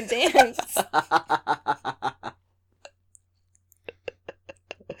song and dance.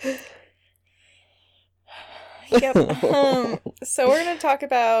 Yep. So we're going to talk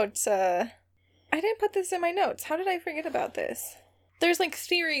about, I didn't put this in my notes. How did I forget about this? There's, like,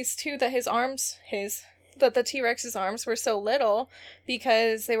 theories, too, that that the T-Rex's arms were so little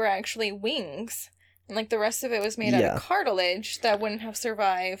because they were actually wings. And, like, the rest of it was made out of cartilage that wouldn't have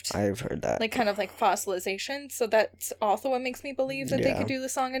survived. I've heard that. Like, kind of, like, fossilization. So that's also what makes me believe that they could do the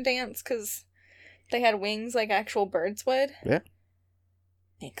song and dance, because they had wings like actual birds would. Yeah.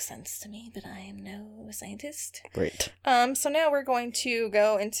 Makes sense to me, but I am no scientist. Great. So now we're going to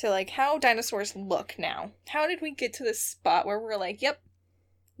go into, like, how dinosaurs look now. How did we get to this spot where we're like, yep,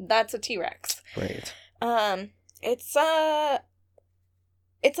 that's a T-Rex? Great. It's like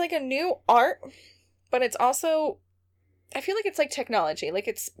a new art, but it's also, I feel like it's like technology. Like,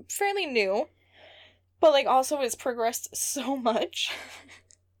 it's fairly new, but, like, also has progressed so much.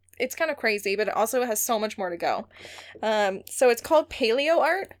 It's kind of crazy, but it also has so much more to go. So it's called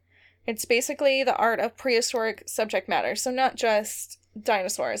Paleoart. It's basically the art of prehistoric subject matter. So not just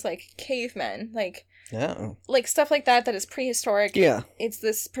dinosaurs, like cavemen, like stuff like that is prehistoric. Yeah. It's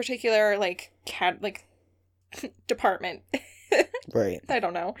this particular department. Right. I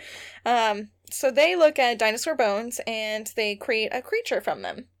don't know. So they look at dinosaur bones and they create a creature from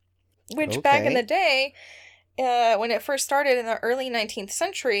them. Which back in the day, when it first started in the early 19th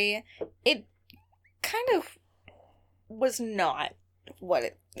century, it kind of was not what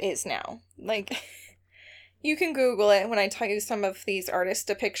it is now. Like, you can Google it when I tell you some of these artist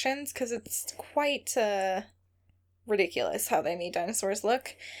depictions, because it's quite ridiculous how they made dinosaurs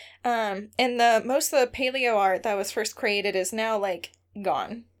look. And most of the paleo art that was first created is now, like,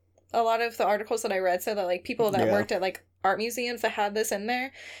 gone. A lot of the articles that I read said that, like, people that worked at, like, art museums that had this in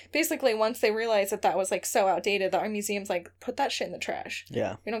there, basically once they realized that was, like, so outdated, the art museums, like, put that shit in the trash.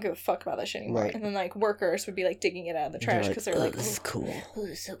 Yeah. We don't give a fuck about that shit anymore. Right. And then, like, workers would be, like, digging it out of the trash because they're like, this is cool. Oh,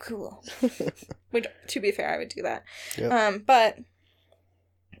 this is so cool. Which, to be fair, I would do that. Yep. But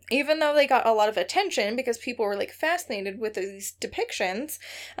Even though they got a lot of attention because people were like fascinated with these depictions,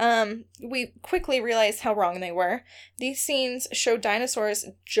 we quickly realized how wrong they were. These scenes showed dinosaurs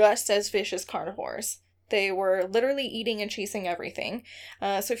just as vicious carnivores. They were literally eating and chasing everything.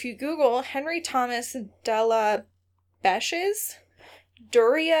 So if you Google Henry Thomas de la Beche's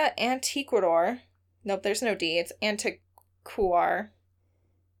Duria Antiquador, nope, there's no D, it's Antiquar.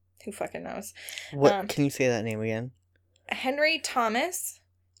 Who fucking knows? What? Can you say that name again? Henry Thomas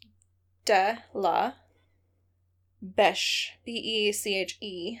de la Beche,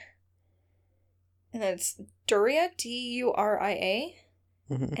 Beche, and it's Duria, Duria,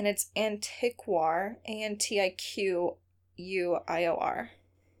 and it's Antiquar, Antiquior.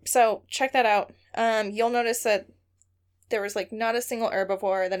 So check that out. You'll notice that there was like not a single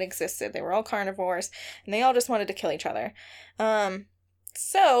herbivore that existed. They were all carnivores, and they all just wanted to kill each other.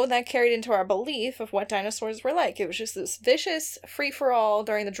 So that carried into our belief of what dinosaurs were like. It was just this vicious free-for-all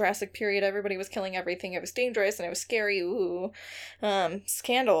during the Jurassic period. Everybody was killing everything. It was dangerous and it was scary. Ooh.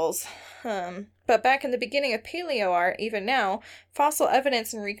 Scandals. But back in the beginning of Paleoart, even now, fossil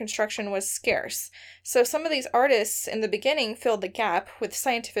evidence and reconstruction was scarce. So some of these artists in the beginning filled the gap with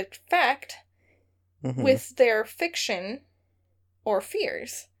scientific fact with their fiction or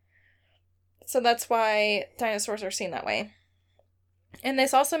fears. So that's why dinosaurs are seen that way. And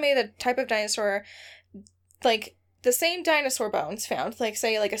this also made the type of dinosaur, like, the same dinosaur bones found, like,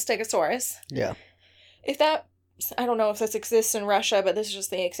 say, like a Stegosaurus. Yeah. If that, I don't know if this exists in Russia, but this is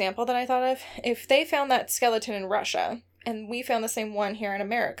just the example that I thought of. If they found that skeleton in Russia, and we found the same one here in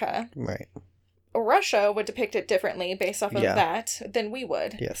America. Right. Russia would depict it differently based off of that than we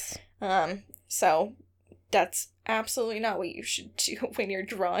would. Yes. So, that's absolutely not what you should do when you're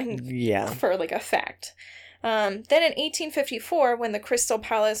drawing for, like, a fact. Then in 1854, when the Crystal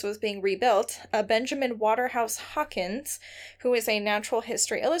Palace was being rebuilt, Benjamin Waterhouse Hawkins, who is a natural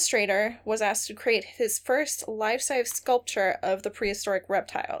history illustrator, was asked to create his first life-size sculpture of the prehistoric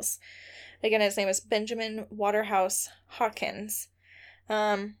reptiles. Again, his name is Benjamin Waterhouse Hawkins.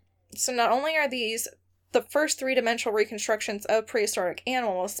 So not only are these the first three-dimensional reconstructions of prehistoric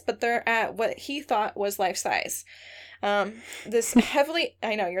animals, but they're at what he thought was life-size. This heavily...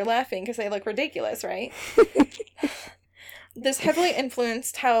 I know, you're laughing because they look ridiculous, right? This heavily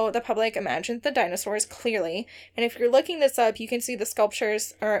influenced how the public imagined the dinosaurs, clearly. And if you're looking this up, you can see the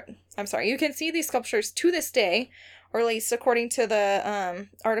sculptures... you can see these sculptures to this day, or at least according to the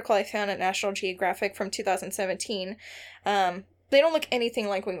article I found at National Geographic from 2017. They don't look anything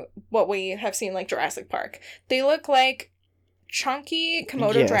like what we have seen, like Jurassic Park. They look like chunky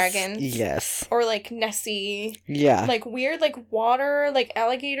Komodo dragons. Yes. Or like Nessie. Yeah. Like weird, like water, like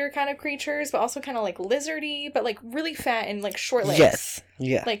alligator kind of creatures, but also kind of like lizardy, but like really fat and like short legs. Yes.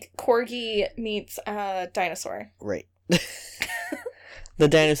 Yeah. Like corgi meets dinosaur. Right. The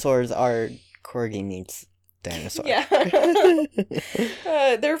dinosaurs are corgi meets dinosaur. Yeah.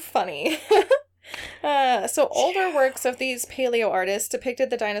 They're funny. So older works of these paleo artists depicted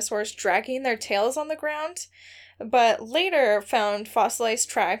the dinosaurs dragging their tails on the ground, but later found fossilized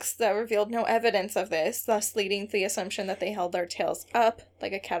tracks that revealed no evidence of this, thus leading to the assumption that they held their tails up,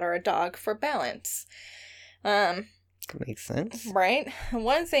 like a cat or a dog, for balance. Makes sense. Right?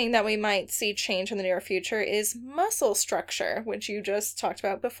 One thing that we might see change in the near future is muscle structure, which you just talked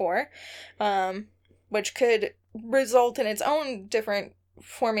about before, which could result in its own different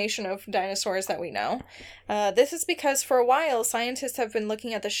formation of dinosaurs that we know. This is because for a while scientists have been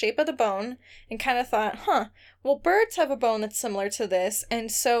looking at the shape of the bone and kind of thought, well, birds have a bone that's similar to this,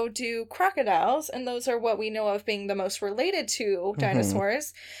 and so do crocodiles, and those are what we know of being the most related to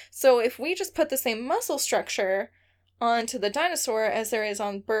dinosaurs. So if we just put the same muscle structure onto the dinosaur as there is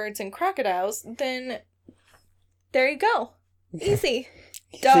on birds and crocodiles, then there you go. Easy.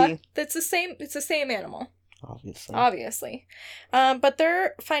 Duh. It's the same animal. Obviously. But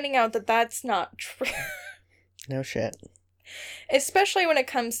they're finding out that that's not true. No shit. Especially when it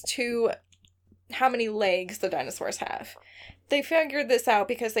comes to how many legs the dinosaurs have. They figured this out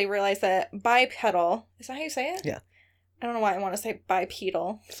because they realized that bipedal... Is that how you say it? Yeah. I don't know why I want to say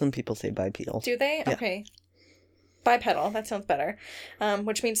bipedal. Some people say bipedal. Do they? Yeah. Okay. Bipedal. That sounds better.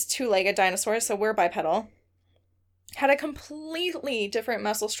 Which means two-legged dinosaurs, so we're bipedal. Had a completely different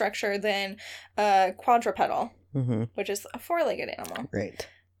muscle structure than quadrupedal, which is a four-legged animal. Right.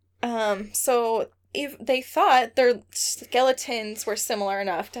 So if they thought their skeletons were similar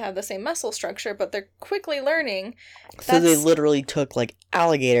enough to have the same muscle structure, but they're quickly learning. So they literally took like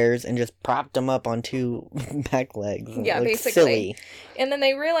alligators and just propped them up on two back legs. Yeah, basically. Silly. And then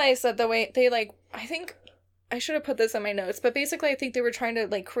they realized that the way they I think I should have put this in my notes, but basically I think they were trying to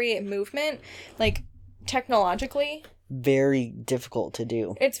like create movement, like technologically, very difficult to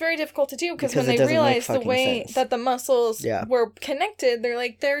do. It's very difficult to do because when Because they it doesn't make realized the fucking way sense. that the muscles Yeah. were connected, they're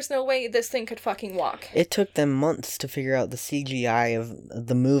like, there's no way this thing could fucking walk. It took them months to figure out the CGI of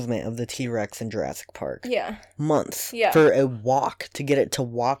the movement of the T-Rex in Jurassic Park. Yeah. Months. Yeah. For a walk, to get it to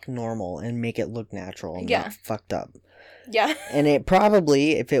walk normal and make it look natural and Yeah. not fucked up. Yeah. And it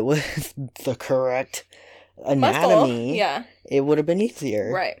probably, if it was the correct anatomy, Yeah. it would have been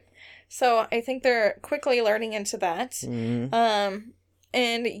easier. Right. So I think they're quickly learning into that. Mm-hmm.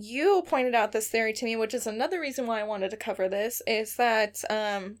 And you pointed out this theory to me, which is another reason why I wanted to cover this, is that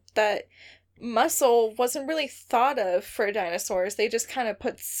that muscle wasn't really thought of for dinosaurs. They just kind of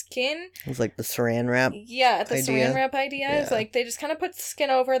put skin. It was like the saran wrap. Yeah, the idea. saran wrap idea is Yeah. like they just kind of put skin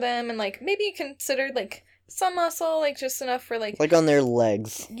over them and like maybe considered like some muscle, like just enough for like Like on their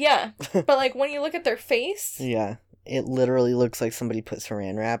legs. yeah. But like when you look at their face, Yeah. It literally looks like somebody put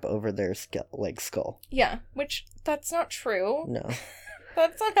saran wrap over their skull. yeah, which that's not true. No.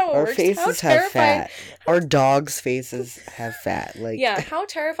 That's not how it Our works. faces How have terrifying. fat. Our dogs' faces have fat. Like, Yeah, how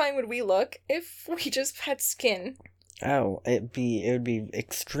terrifying would we look if we just had skin? oh, it would be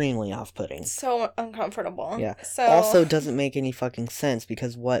extremely off-putting. So uncomfortable. Yeah. So Also, doesn't make any fucking sense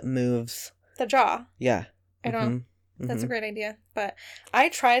because what moves? the jaw. Yeah. I don't. Mhm. That's a Mhm. great idea. But I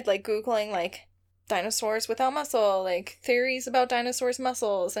tried like Googling like dinosaurs without muscle, like theories about dinosaurs'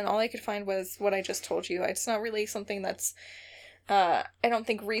 muscles, and all I could find was what I just told you. It's not really something that's I don't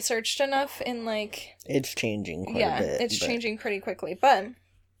think researched enough in like It's changing quite a bit. it's but- changing pretty quickly. But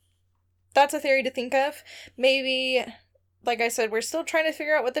that's a theory to think of. Maybe, like I said, we're still trying to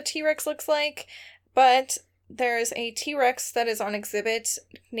figure out what the T-Rex looks like, but there's a T-Rex that is on exhibit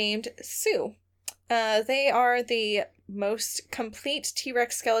named Sue. They are the most complete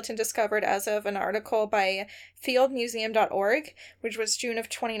T-Rex skeleton discovered as of an article by fieldmuseum.org, which was June of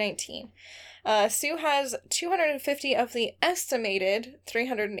 2019. Sue has 250 of the estimated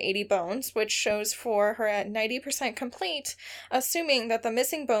 380 bones, which shows for her at 90% complete, assuming that the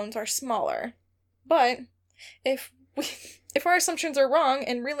missing bones are smaller. But if our assumptions are wrong,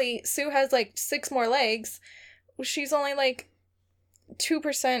 and really Sue has like 6 more legs, she's only like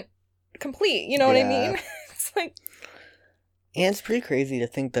 2% complete. You know what I Yeah. mean? It's like, And it's pretty crazy to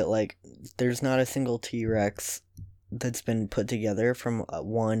think that, like, there's not a single T-Rex that's been put together from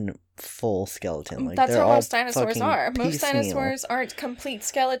one full skeleton. Like, that's they're how all most dinosaurs fucking are. Most piecemeal. dinosaurs aren't complete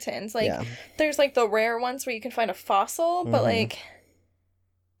skeletons. Like, Yeah. there's like the rare ones where you can find a fossil, but Mhm. like,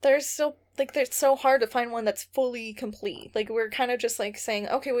 there's still like it's so hard to find one that's fully complete. Like, we're kind of just like saying,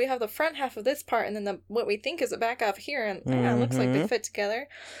 okay, we have the front half of this part, and then what we think is the back half here, and yeah, it looks like they Mhm. fit together.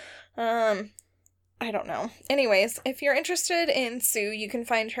 I don't know. Anyways, if you're interested in Sue, you can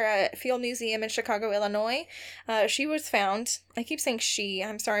find her at Field Museum in Chicago, Illinois. She was found, I keep saying she,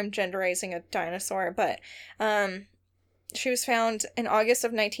 I'm sorry I'm genderizing a dinosaur, but she was found in August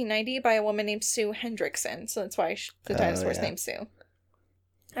of 1990 by a woman named Sue Hendrickson, so that's why the dinosaur's yeah. named Sue.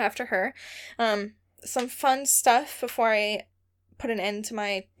 After her. Some fun stuff before I put an end to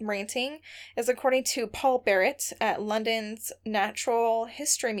my ranting is according to Paul Barrett at London's Natural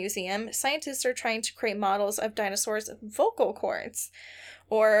History Museum, scientists are trying to create models of dinosaurs' vocal cords,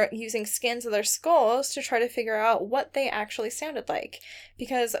 or using skins of their skulls to try to figure out what they actually sounded like.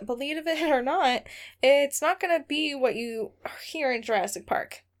 Because, believe it or not, it's not going to be what you hear in Jurassic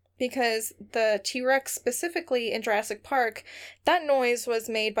Park. Because the T-Rex, specifically in Jurassic Park, that noise was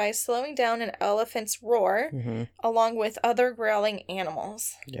made by slowing down an elephant's roar, Mhm. along with other growling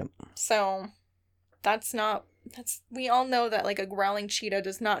animals. Yep. So, we all know that, like, a growling cheetah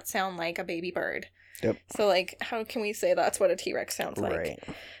does not sound like a baby bird. Yep. So, like, how can we say that's what a T-Rex sounds like?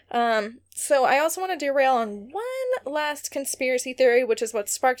 Right. So I also want to derail on one last conspiracy theory, which is what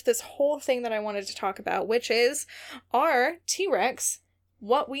sparked this whole thing that I wanted to talk about, which is, are T-Rex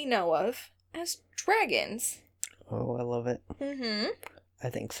what we know of as dragons? Oh, I love it. Mm-hmm. I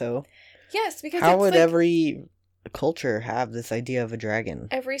think so. Yes, because How it's would like every culture have this idea of a dragon?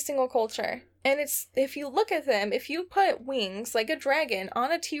 every single culture. And it's, if you look at them, if you put wings like a dragon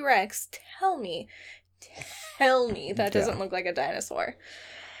on a T-Rex, tell me that doesn't look like a dinosaur.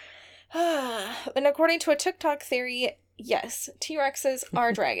 And according to a TikTok theory, yes, T-Rexes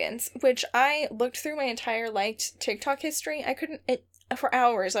are dragons, which I looked through my entire liked TikTok history. I couldn't, for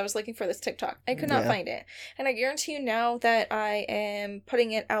hours I was looking for this TikTok. I could not find it. And I guarantee you now that I am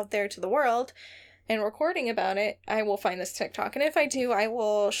putting it out there to the world and recording about it, I will find this TikTok. And if I do, I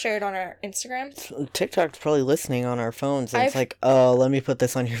will share it on our Instagram. TikTok's probably listening on our phones, and it's like, oh, let me put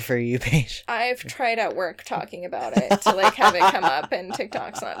this on your For You page. I've tried at work talking about it to like have it come up, and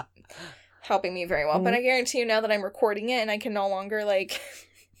TikTok's not helping me very well. But I guarantee you now that I'm recording it and I can no longer like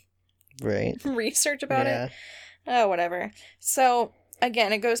Right. research about it. Oh, whatever. So,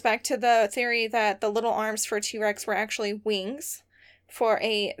 again, it goes back to the theory that the little arms for T-Rex were actually wings for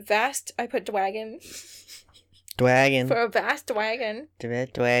a vast... I put dwagon. Dwagon. For a vast dwagon.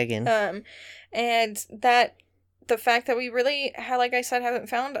 Dwagon. And that the fact that we really, like I said, haven't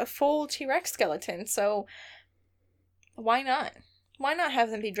found a full T-Rex skeleton. So, why not? Why not have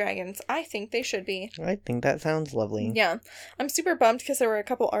them be dragons? I think they should be. I think that sounds lovely. Yeah. I'm super bummed because there were a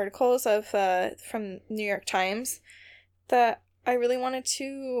couple articles of from New York Times that I really wanted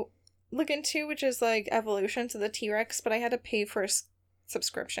to look into, which is like evolutions of the T-Rex, but I had to pay for a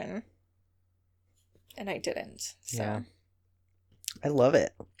subscription. And I didn't. So. Yeah. I love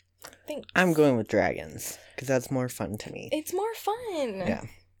it. Thanks. I'm going with dragons because that's more fun to me. It's more fun. Yeah.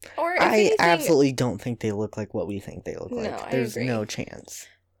 Or if I anything, absolutely don't think they look like what we think they look like. No, I There's agree. no chance.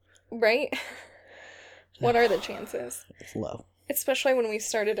 Right? What are the chances? It's low. Especially when we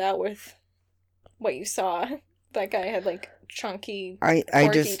started out with what you saw. That guy had like chunky, I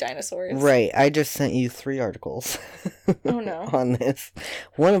corgi dinosaurs. Right. I just sent you 3 articles. Oh no. On this.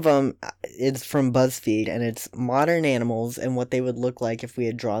 One of them is from BuzzFeed, and it's modern animals and what they would look like if we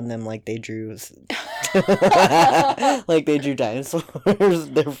had drawn them like they drew like they drew dinosaurs.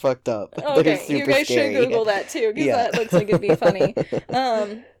 They're fucked up. Okay, They're super you guys scary. should Google that too, because Yeah. that looks like it'd be funny.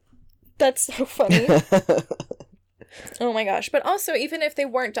 That's so funny. Oh my gosh. But also, even if they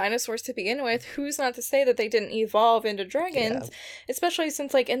weren't dinosaurs to begin with, who's not to say that they didn't evolve into dragons? Yeah. Especially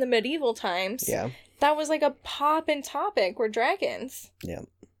since, like, in the medieval times, that was like a poppin' topic, were dragons. Yeah.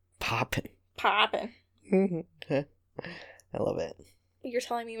 Poppin'. I love it. You're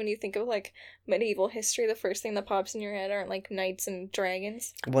telling me when you think of, like, medieval history, the first thing that pops in your head aren't, like, knights and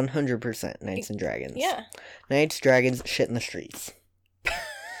dragons? 100% knights and dragons. Yeah. Knights, dragons, shit in the streets.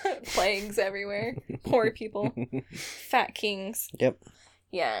 Plagues everywhere. Poor people. Fat kings. Yep.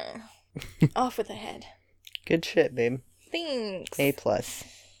 Yeah. Off with the head. Good shit, babe. Thanks. A+.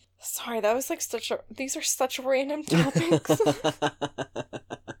 Sorry, that was like these are such random topics.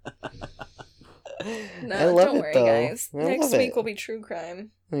 No, don't worry, guys. Next week will be true crime.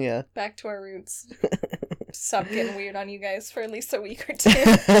 Yeah. Back to our roots. Stop getting weird on you guys for at least a week or 2.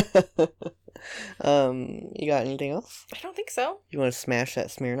 You got anything else? I don't think so. You want to smash that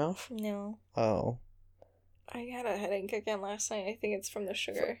Smirnoff? No. Oh. I had a headache again last night. I think it's from the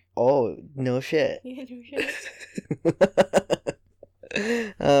sugar. Oh, no shit. Yeah, no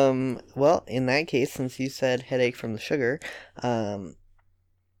shit. Well, in that case, since you said headache from the sugar,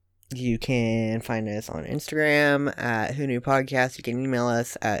 you can find us on Instagram at Who Knew Podcast. You can email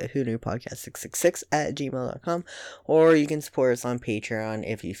us at whoknewpodcast666@gmail.com, or you can support us on Patreon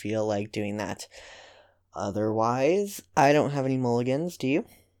if you feel like doing that. Otherwise, I don't have any mulligans, do you?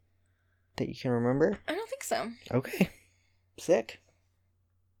 That you can remember? I don't think so. Okay. Sick.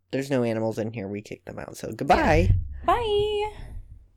 There's no animals in here. We kicked them out, so goodbye. Yeah. Bye.